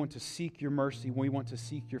you. We want to seek your mercy. We want to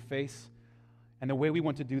seek your face. And the way we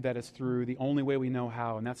want to do that is through the only way we know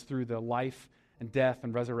how, and that's through the life and death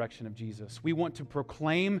and resurrection of Jesus. We want to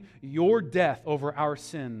proclaim your death over our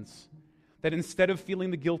sins, that instead of feeling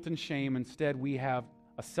the guilt and shame, instead we have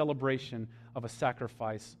a celebration of a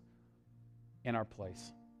sacrifice in our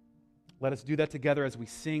place. Let us do that together as we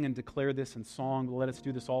sing and declare this in song. Let us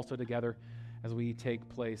do this also together as we take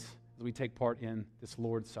part in this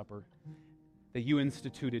Lord's Supper that you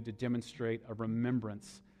instituted to demonstrate a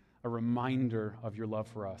remembrance, a reminder of your love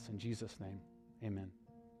for us. In Jesus' name, amen.